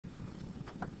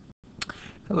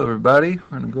Hello everybody,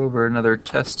 we're going to go over another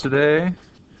test today.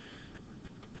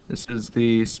 This is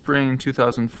the spring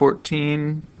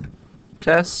 2014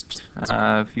 test.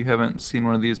 If you haven't seen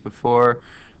one of these before,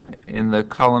 in the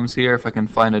columns here, if I can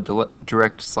find a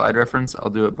direct slide reference, I'll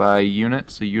do it by unit.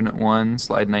 So unit 1,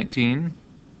 slide 19.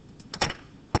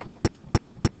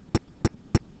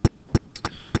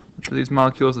 Which of these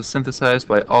molecules is synthesized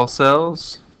by all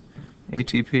cells?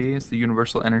 ATP is the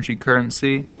universal energy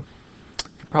currency.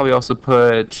 Probably also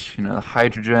put,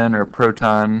 hydrogen or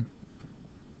proton.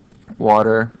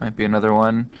 Water might be another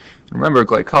one. Remember,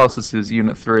 glycolysis is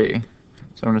unit 3. So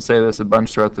I'm going to say this a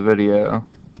bunch throughout the video.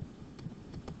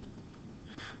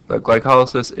 But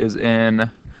glycolysis is in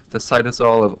the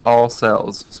cytosol of all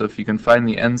cells. So if you can find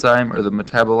the enzyme or the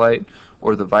metabolite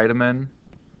or the vitamin,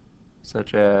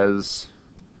 such as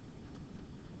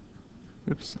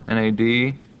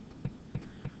NAD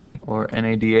or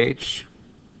NADH,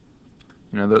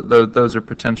 those are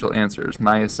potential answers.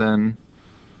 Niacin,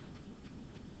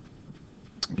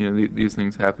 these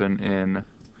things happen in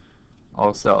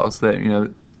all cells.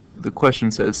 That the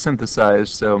question says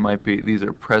synthesized, so it might be these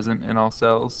are present in all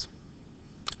cells.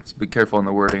 So be careful in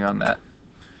the wording on that.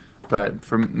 But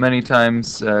for many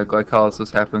times,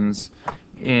 glycolysis happens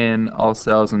in all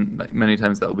cells, and many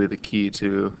times that will be the key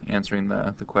to answering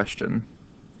the question.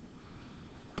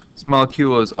 This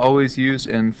molecule is always used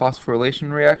in phosphorylation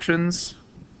reactions.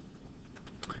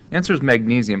 The answer is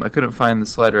magnesium. I couldn't find the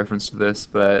slide reference to this,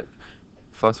 but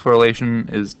phosphorylation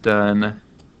is done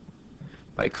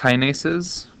by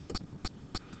kinases,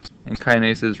 and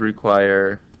kinases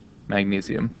require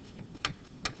magnesium.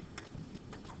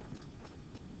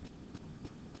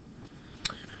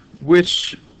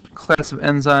 Which class of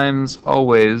enzymes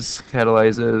always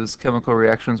catalyzes chemical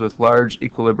reactions with large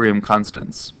equilibrium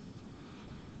constants?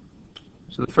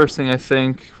 So the first thing I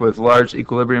think with large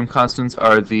equilibrium constants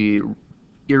are the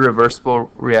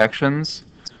irreversible reactions.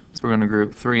 So we're going to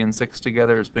group 3 and 6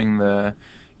 together as being the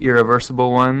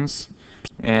irreversible ones.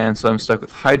 And so I'm stuck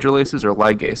with hydrolases or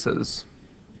ligases.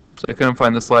 So I couldn't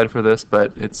find the slide for this,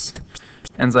 but it's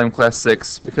enzyme class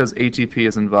 6. Because ATP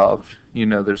is involved,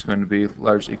 there's going to be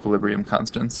large equilibrium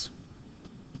constants.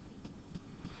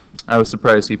 I was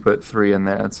surprised he put 3 in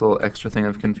there. That's a little extra thing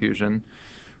of confusion.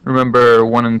 Remember,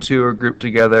 1 and 2 are grouped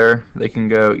together. They can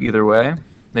go either way.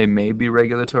 They may be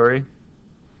regulatory.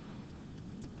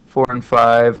 4 and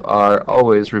 5 are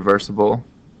always reversible,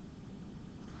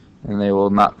 and they will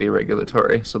not be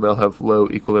regulatory, so they'll have low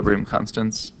equilibrium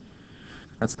constants.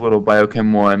 That's a little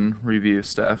Biochem 1 review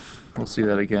stuff. We'll see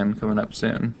that again coming up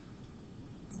soon.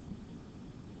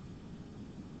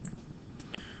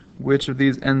 Which of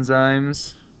these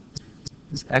enzymes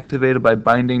is activated by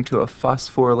binding to a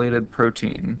phosphorylated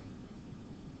protein?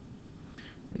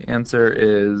 The answer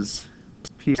is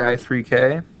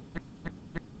PI3K.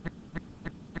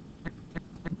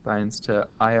 Binds to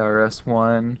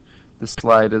IRS1. This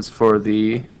slide is for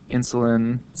the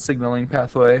insulin signaling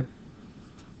pathway.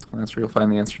 That's where you'll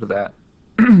find the answer to that.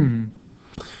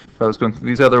 If I was going through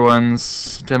these other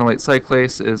ones, adenylate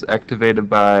cyclase is activated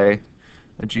by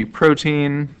a G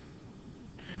protein.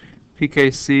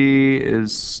 PKC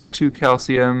is 2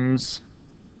 calciums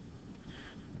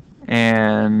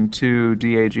and 2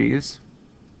 DAGs.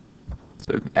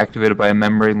 So activated by a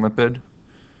membrane lipid.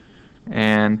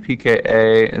 And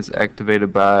pKa is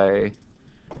activated by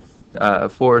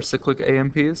 4 cyclic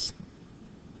AMPs.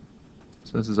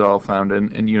 So this is all found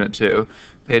in Unit 2.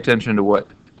 Pay attention to what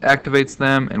activates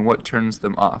them and what turns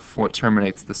them off, what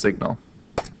terminates the signal.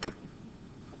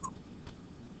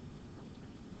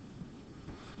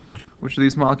 Which of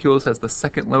these molecules has the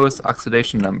second lowest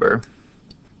oxidation number?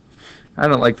 I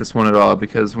don't like this one at all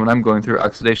because when I'm going through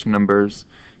oxidation numbers,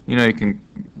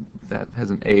 that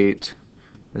has an 8.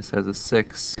 This has a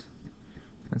 6,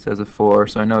 this has a 4,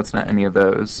 so I know it's not any of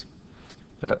those.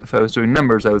 But if I was doing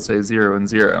numbers, I would say 0 and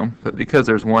 0. But because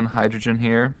there's 1 hydrogen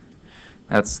here,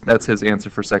 that's his answer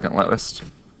for second lowest.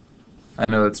 I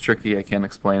know it's tricky, I can't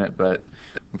explain it, but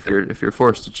if you're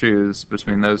forced to choose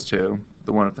between those two,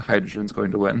 the one with the hydrogen is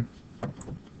going to win.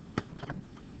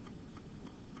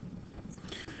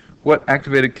 What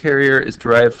activated carrier is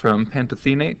derived from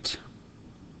pantothenate?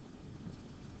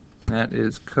 That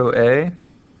is CoA.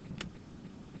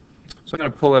 So I'm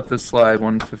going to pull up this slide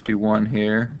 151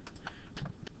 here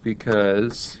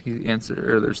because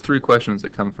there's 3 questions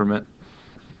that come from it.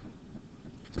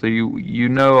 So you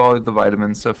know all of the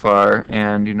vitamins so far,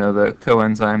 and you know the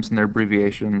coenzymes and their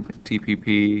abbreviation, like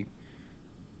TPP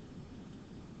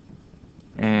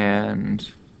and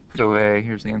CoA.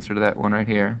 Here's the answer to that one right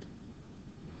here.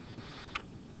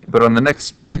 But on the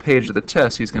next page of the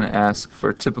test, he's going to ask for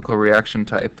a typical reaction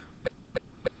type.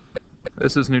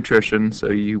 This is nutrition,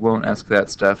 so you won't ask that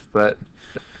stuff, but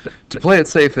to play it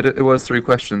safe, it was 3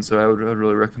 questions, so I would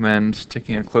really recommend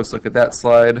taking a close look at that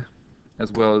slide,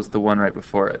 as well as the one right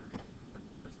before it.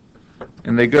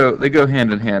 And they go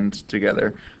hand in hand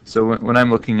together. So when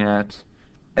I'm looking at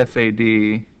FAD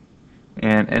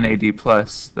and NAD+,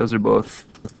 those are both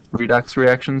redox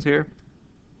reactions here.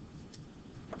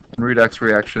 And redox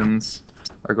reactions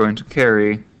are going to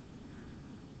carry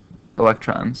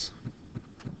electrons.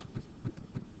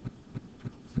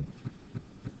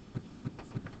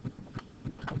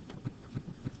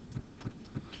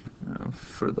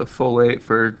 For the folate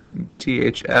for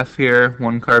THF here,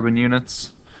 1 carbon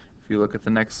units. If you look at the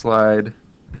next slide,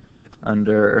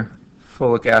 under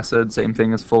folic acid, same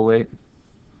thing as folate,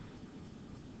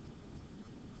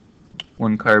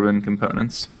 1 carbon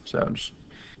components. So just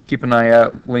keep an eye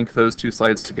out, link those 2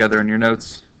 slides together in your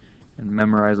notes, and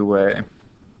memorize away.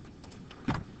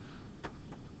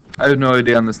 I have no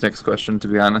idea on this next question, to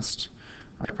be honest.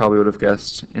 I probably would have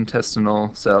guessed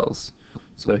intestinal cells.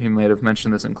 So he might have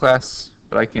mentioned this in class,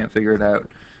 but I can't figure it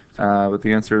out. But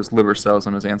the answer is liver cells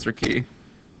on his answer key.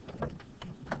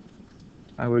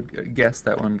 I would guess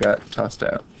that one got tossed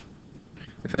out.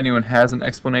 If anyone has an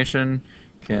explanation,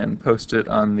 can post it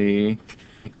on the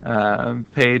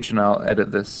page, and I'll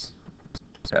edit this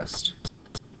test.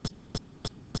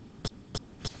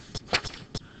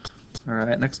 All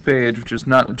right, next page, which is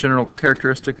not a general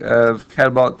characteristic of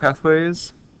catabolic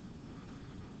pathways.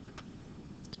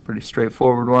 It's a pretty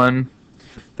straightforward one.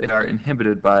 They are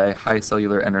inhibited by high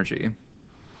cellular energy.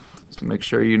 So make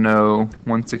sure you know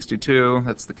 162,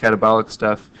 that's the catabolic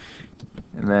stuff,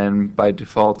 and then by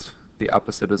default the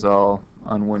opposite is all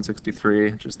on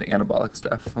 163, which is the anabolic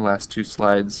stuff, the last 2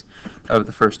 slides of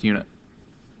the first unit.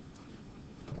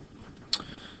 So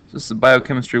this is a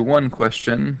biochemistry 1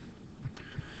 question,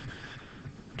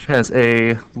 which has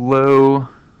a low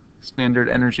standard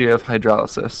energy of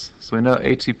hydrolysis. So we know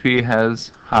ATP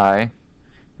has high,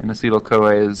 and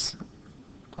acetyl-CoA is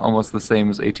almost the same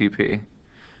as ATP.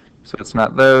 So it's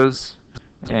not those,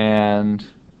 and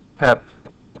PEP,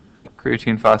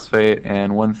 creatine phosphate,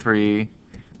 and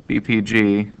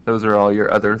 1,3-BPG, those are all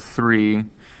your other 3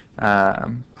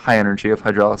 high energy of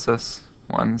hydrolysis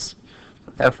ones.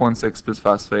 F16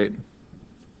 bisphosphate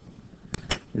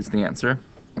is the answer.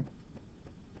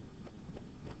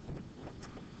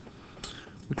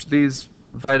 Which of these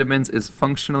vitamins is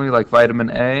functionally like vitamin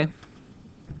A? I'm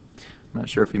not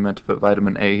sure if you meant to put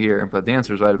vitamin A here, but the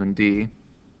answer is vitamin D.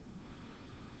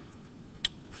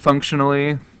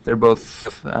 Functionally, they're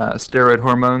both steroid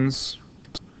hormones.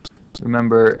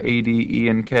 Remember, A, D, E,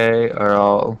 and K are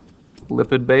all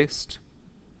lipid-based,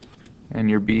 and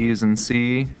your B's and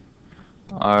C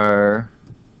are,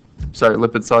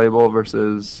 lipid-soluble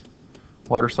versus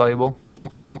water-soluble.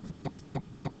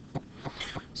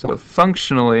 So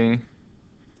functionally,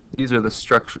 these are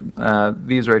the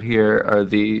these right here are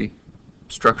the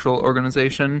structural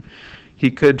organization.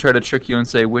 He could try to trick you and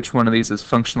say which one of these is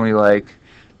functionally like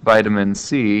vitamin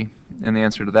C, and the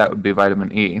answer to that would be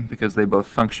vitamin E, because they both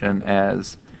function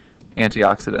as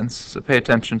antioxidants. So pay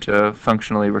attention to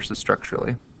functionally versus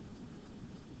structurally.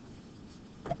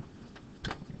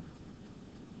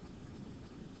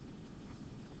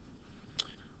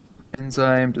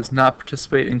 Enzyme does not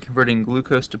participate in converting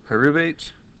glucose to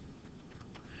pyruvate.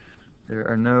 There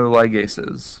are no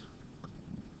ligases.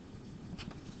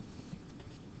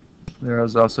 There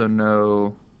is also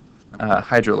no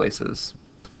hydrolases.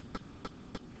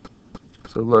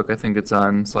 So look, I think it's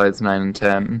on slides 9 and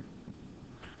 10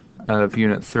 of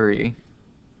Unit 3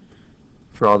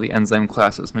 for all the enzyme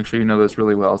classes. Make sure you know those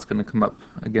really well. It's going to come up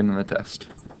again in the test.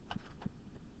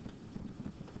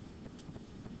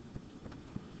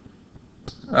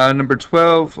 Number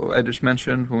 12, I just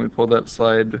mentioned when we pulled up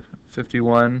slide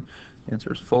 51, the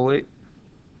answer is folate.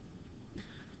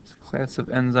 This class of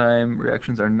enzyme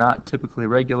reactions are not typically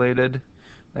regulated.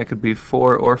 That could be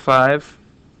 4 or 5.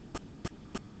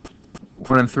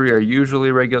 1 and 3 are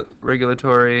usually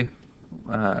regulatory,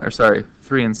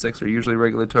 3 and 6 are usually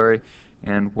regulatory,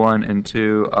 and 1 and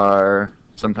 2 are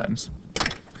sometimes.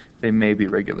 They may be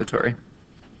regulatory.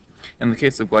 In the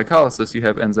case of glycolysis, you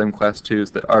have enzyme class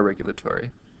 2s that are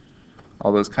regulatory.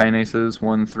 All those kinases,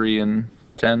 1, 3, and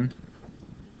 10,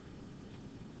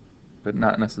 but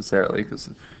not necessarily, because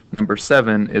number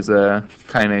 7 is a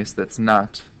kinase that's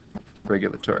not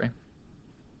regulatory.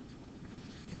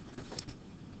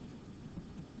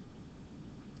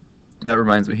 That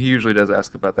reminds me, he usually does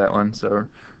ask about that one, so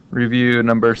review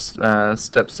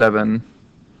step 7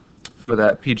 for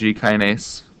that PG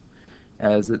kinase,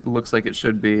 as it looks like it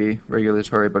should be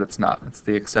regulatory, but it's not. It's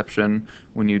the exception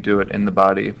when you do it in the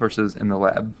body versus in the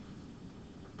lab.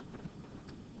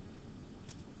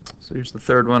 So here's the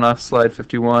third one off slide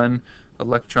 51,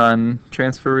 electron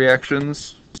transfer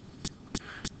reactions.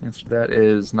 The answer to that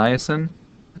is niacin.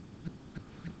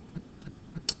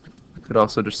 Could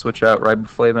also just switch out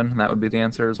riboflavin, and that would be the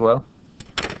answer as well.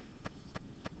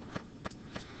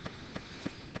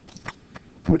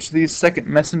 Which of these second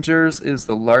messengers is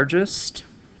the largest?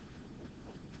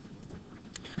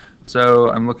 So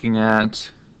I'm looking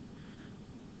at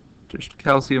just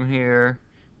calcium here,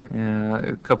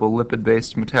 a couple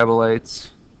lipid-based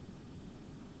metabolites,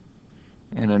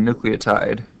 and a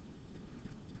nucleotide.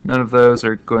 None of those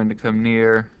are going to come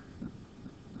near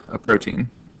a protein.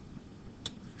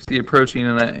 See a protein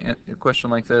in a question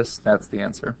like this, that's the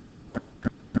answer.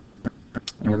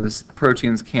 And this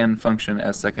proteins can function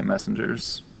as second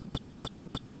messengers.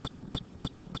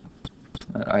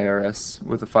 IRS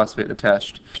with a phosphate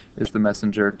attached is the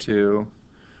messenger to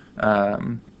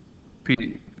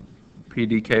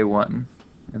PDK1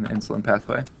 in the insulin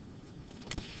pathway.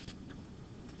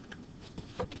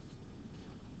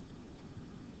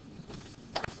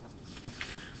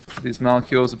 These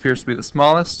molecules appears to be the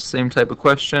smallest. Same type of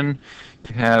question.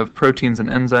 You have proteins and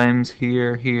enzymes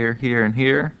here, here, here, and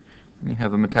here. And you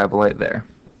have a metabolite there.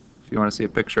 If you want to see a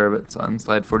picture of it, it's on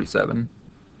slide 47.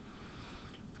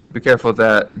 Be careful with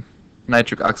that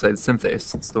nitric oxide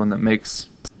synthase. It's the one that makes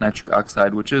nitric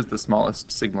oxide, which is the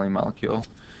smallest signaling molecule.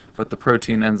 But the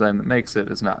protein enzyme that makes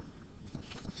it is not.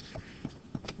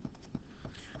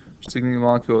 Signaling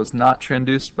molecule is not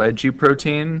transduced by G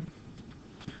protein.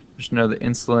 Just know that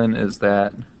insulin is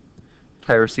that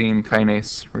tyrosine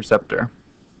kinase receptor.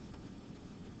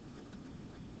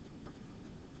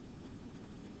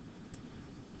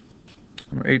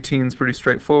 Number 18 is pretty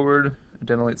straightforward.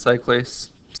 Adenylate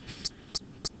cyclase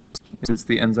is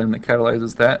the enzyme that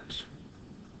catalyzes that.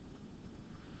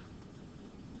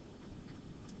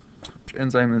 Which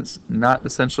enzyme is not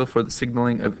essential for the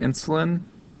signaling of insulin?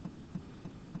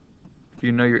 If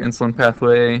you know your insulin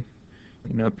pathway,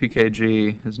 you know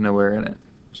PKG is nowhere in it.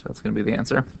 So that's going to be the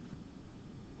answer.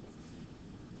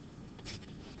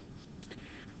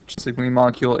 Which signaling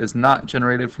molecule is not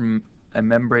generated from a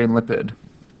membrane lipid?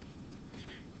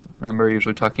 Remember, we're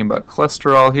usually talking about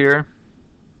cholesterol here.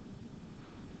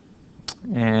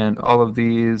 And all of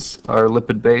these are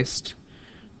lipid-based.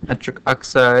 Nitric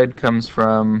oxide comes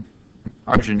from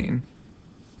arginine.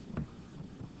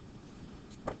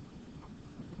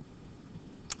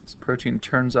 This protein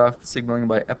turns off the signaling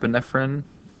by epinephrine.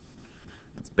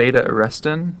 It's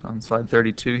beta-arrestin on slide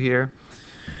 32 here.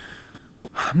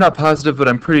 I'm not positive, but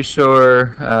I'm pretty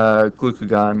sure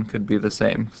glucagon could be the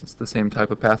same. It's the same type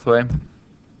of pathway.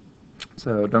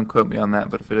 So don't quote me on that,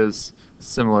 but if it is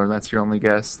similar, that's your only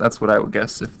guess. That's what I would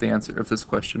guess if the answer of this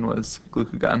question was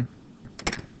glucagon.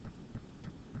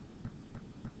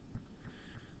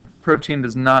 Protein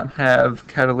does not have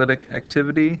catalytic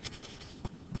activity.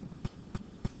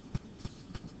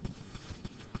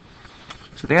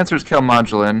 So the answer is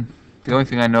calmodulin. The only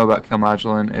thing I know about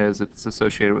calmodulin is it's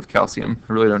associated with calcium.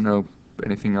 I really don't know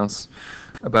anything else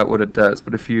about what it does.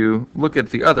 But if you look at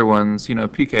the other ones, you know,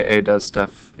 pKa does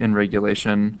stuff in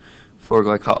regulation for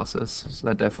glycolysis. So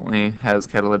that definitely has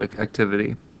catalytic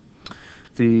activity.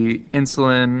 The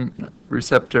insulin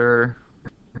receptor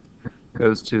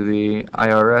goes to the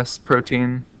IRS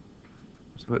protein.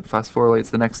 So it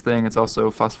phosphorylates the next thing. It's also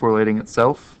phosphorylating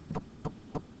itself.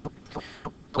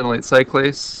 Adenylate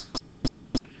cyclase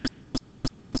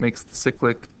makes the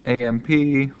cyclic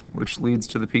AMP, which leads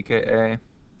to the pKa.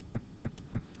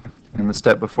 And the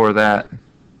step before that,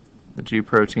 the G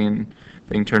protein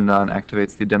being turned on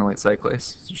activates the adenylate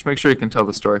cyclase. So just make sure you can tell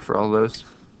the story for all those.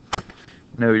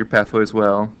 Know your pathways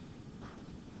well.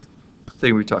 I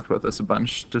think we talked about this a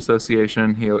bunch.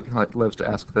 Dissociation, he loves to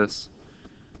ask this.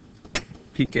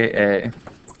 pKa.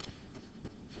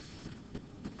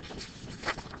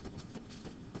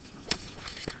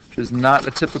 Which is not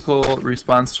a typical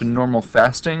response to normal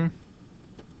fasting.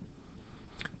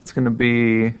 It's going to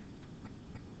be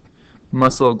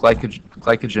muscle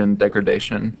glycogen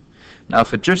degradation. Now,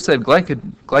 if it just said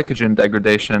glycogen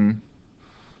degradation,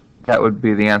 that would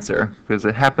be the answer, because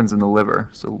it happens in the liver.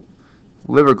 So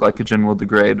liver glycogen will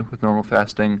degrade with normal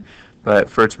fasting, but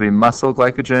for it to be muscle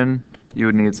glycogen, you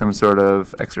would need some sort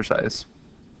of exercise.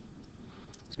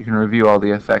 So you can review all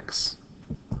the effects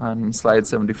on slide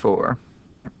 74.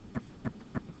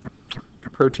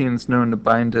 Proteins known to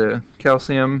bind to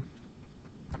calcium.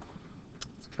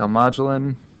 It's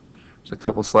calmodulin. There's a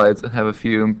couple slides that have a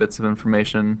few bits of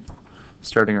information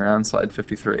starting around slide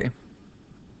 53.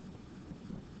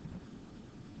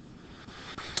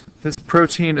 This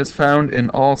protein is found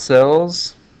in all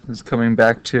cells. This is coming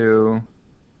back to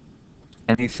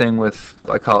anything with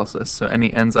glycolysis. So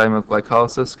any enzyme of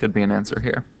glycolysis could be an answer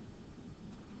here.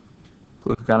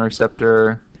 Glucagon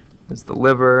receptor is the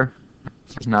liver.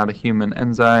 It's not a human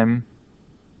enzyme.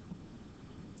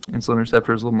 Insulin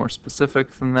receptor is a little more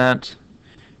specific than that.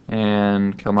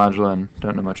 And calmodulin,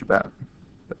 don't know much about.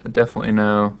 But I definitely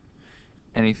know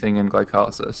anything in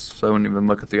glycolysis, so I wouldn't even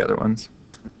look at the other ones.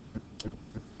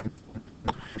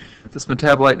 This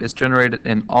metabolite is generated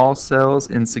in all cells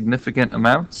in significant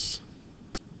amounts.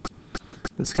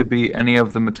 This could be any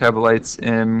of the metabolites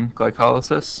in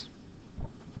glycolysis.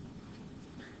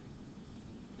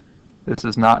 This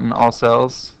is not in all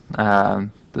cells.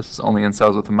 This is only in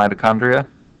cells with the mitochondria.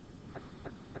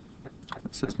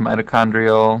 This is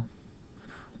mitochondrial.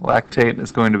 Lactate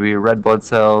is going to be red blood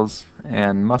cells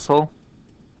and muscle.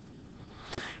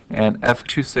 And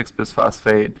F26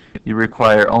 bisphosphate, you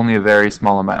require only a very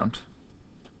small amount.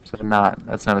 So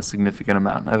that's not a significant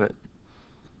amount of it.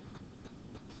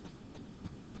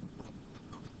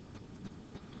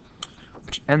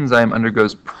 Which enzyme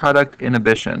undergoes product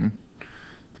inhibition?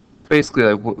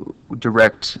 Basically, like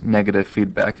direct negative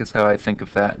feedback is how I think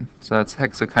of that. So that's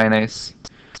hexokinase.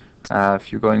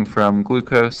 If you're going from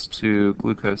glucose to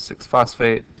glucose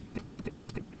 6-phosphate,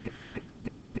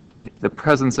 the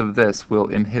presence of this will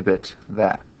inhibit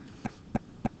that.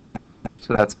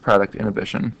 So that's product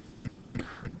inhibition.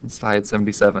 Slide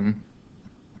 77.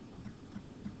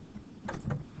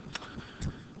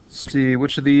 See,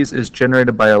 which of these is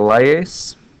generated by a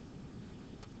lyase?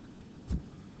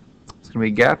 It's going to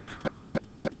be GAP,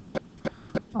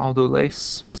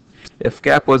 aldolase. If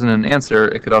GAP wasn't an answer,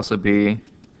 it could also be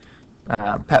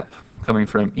PEP, coming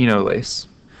from enolase,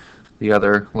 the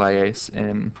other lyase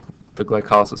in the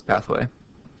glycolysis pathway.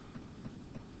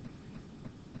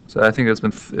 So I think there's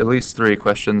been at least 3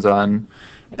 questions on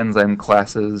enzyme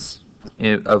classes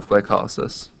of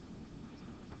glycolysis.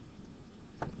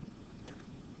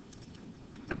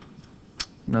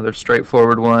 Another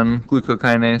straightforward one,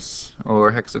 glucokinase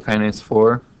or hexokinase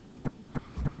 4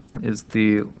 is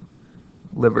the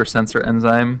liver sensor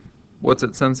enzyme. What's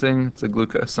it sensing? It's a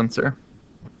glucose sensor.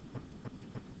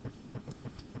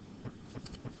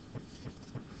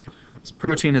 This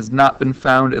protein has not been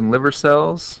found in liver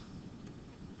cells.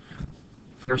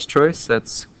 First choice,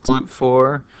 that's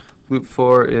GLUT4.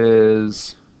 GLUT4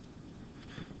 is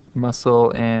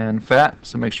muscle and fat,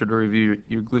 so make sure to review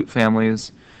your GLUT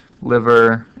families.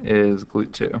 Liver is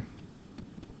GLUT2.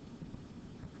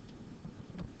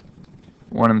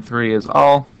 1 and 3 is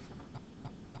all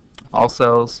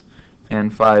cells,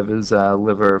 and 5 is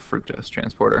liver fructose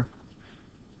transporter.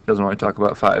 Doesn't want to talk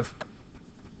about 5.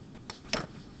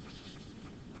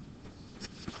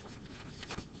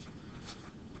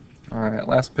 Alright,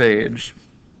 last page.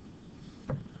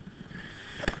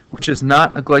 Which is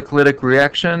not a glycolytic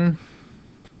reaction.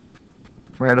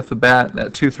 Right off the bat,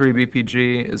 that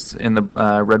 2,3-BPG is in the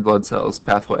red blood cells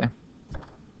pathway.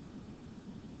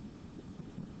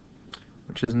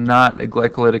 Which is not a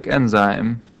glycolytic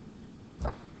enzyme.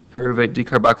 Pyruvate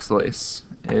decarboxylase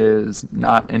is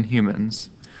not in humans.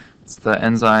 It's the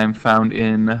enzyme found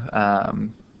in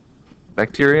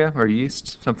bacteria or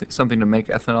yeast, something to make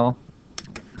ethanol.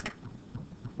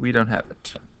 We don't have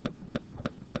it.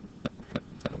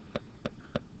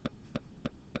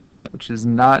 Which is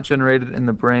not generated in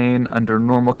the brain under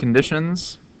normal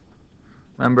conditions.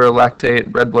 Remember,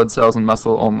 lactate, red blood cells, and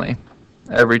muscle only.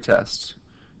 Every test.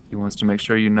 He wants to make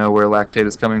sure you know where lactate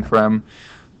is coming from.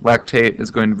 Lactate is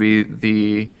going to be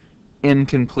the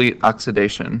incomplete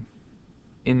oxidation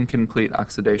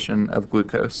of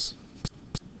glucose.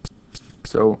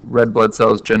 So red blood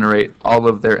cells generate all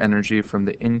of their energy from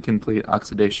the incomplete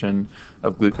oxidation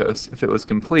of glucose. If it was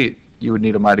complete, you would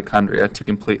need a mitochondria to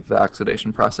complete the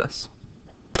oxidation process.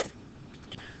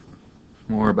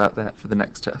 More about that for the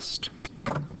next test.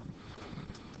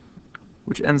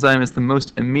 Which enzyme is the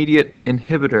most immediate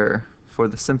inhibitor for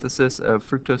the synthesis of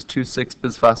fructose 2,6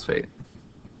 bisphosphate?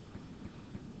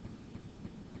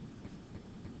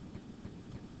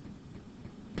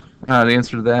 The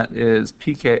answer to that is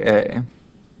pKa.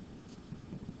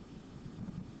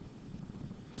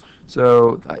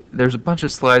 So there's a bunch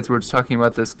of slides where it's talking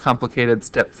about this complicated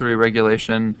step 3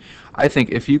 regulation. I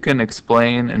think if you can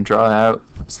explain and draw out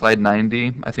slide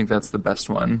 90, I think that's the best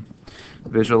one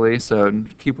visually. So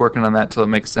keep working on that till it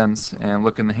makes sense, and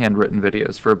look in the handwritten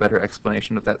videos for a better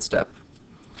explanation of that step.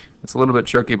 It's a little bit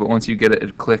tricky, but once you get it,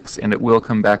 it clicks, and it will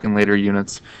come back in later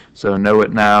units. So know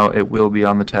it now. It will be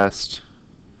on the test.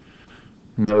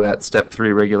 Know that step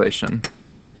 3 regulation.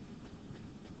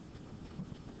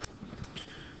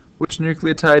 Which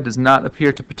nucleotide does not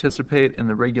appear to participate in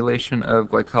the regulation of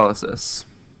glycolysis?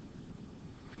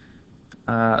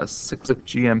 cyclic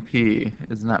GMP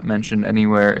is not mentioned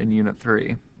anywhere in Unit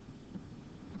 3.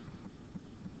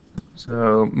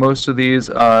 So most of these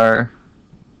are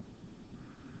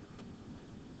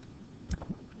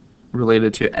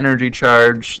related to energy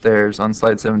charge. There's on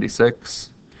slide 76,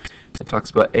 it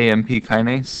talks about AMP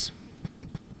kinase.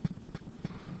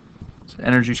 So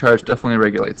energy charge definitely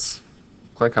regulates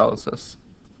glycolysis.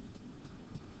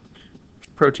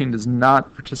 Protein does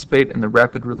not participate in the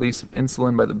rapid release of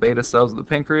insulin by the beta cells of the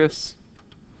pancreas.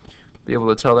 Be able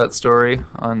to tell that story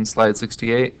on slide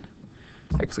 68.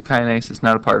 Hexokinase is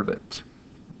not a part of it.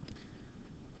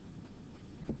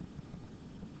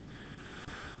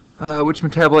 Which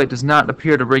metabolite does not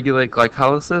appear to regulate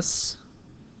glycolysis?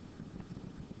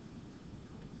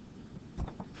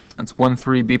 That's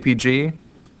 1,3-BPG.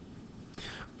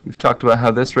 We've talked about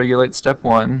how this regulates step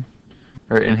 1,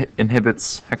 or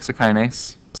inhibits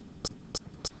hexokinase.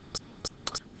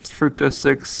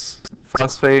 Fructose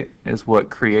 6-phosphate is what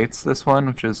creates this one,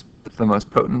 which is the most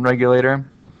potent regulator.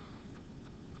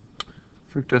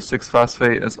 Fructose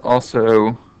 6-phosphate is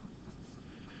also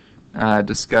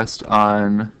discussed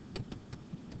on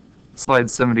slide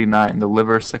 79, the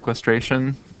liver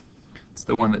sequestration. It's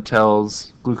the one that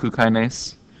tells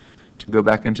glucokinase to go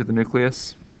back into the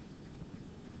nucleus.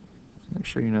 Make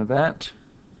sure you know that.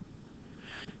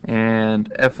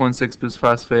 And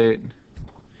F16-bisphosphate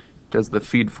does the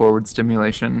feed-forward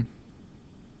stimulation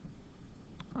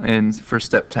for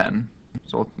step 10.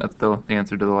 So that's the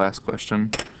answer to the last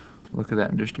question. We'll look at that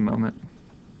in just a moment.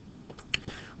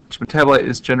 Which metabolite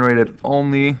is generated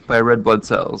only by red blood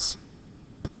cells?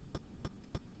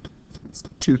 It's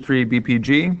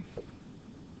 2,3-BPG.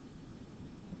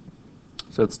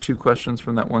 So it's 2 questions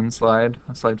from that one slide,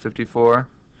 slide 54,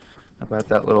 about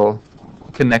that little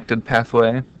connected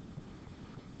pathway.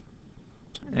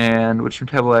 And which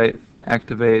metabolite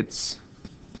activates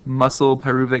muscle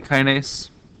pyruvate kinase?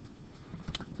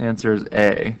 The answer is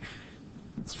A.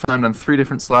 It's found on 3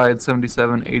 different slides,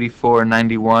 77, 84,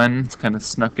 91. It's kind of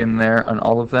snuck in there on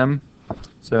all of them.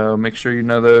 So make sure you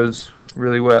know those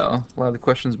really well. A lot of the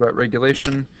questions about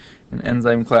regulation and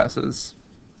enzyme classes.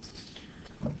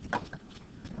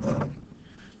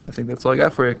 I think that's all I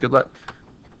got for you. Good luck.